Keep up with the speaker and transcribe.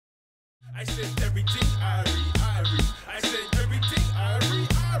I said everything I read. I said everything I read.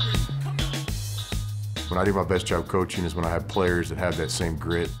 Come on. When I do my best job coaching is when I have players that have that same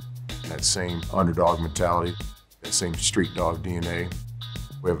grit, that same underdog mentality, that same street dog DNA.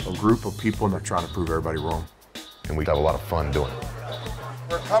 We have a group of people and they're trying to prove everybody wrong. And we have a lot of fun doing it.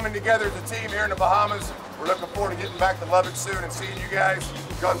 We're coming together as a team here in the Bahamas. We're looking forward to getting back to Lubbock soon and seeing you guys.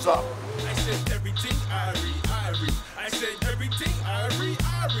 Guns up. I said everything I read. I said everything I read.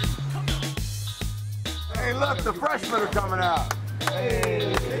 Come on. Hey, look, the freshmen are coming out.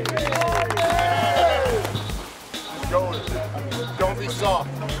 Hey. Go with it. Don't be soft.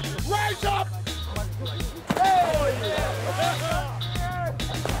 Rise up!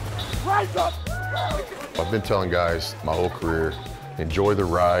 Rise up! I've been telling guys my whole career, enjoy the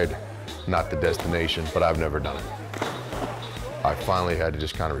ride, not the destination, but I've never done it. I finally had to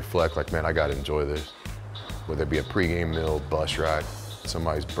just kind of reflect, like, man, I got to enjoy this. Whether it be a pregame meal, bus ride,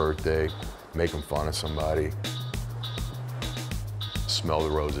 somebody's birthday, making fun of somebody, smell the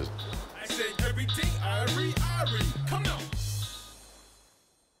roses. I said everything I read. Come on.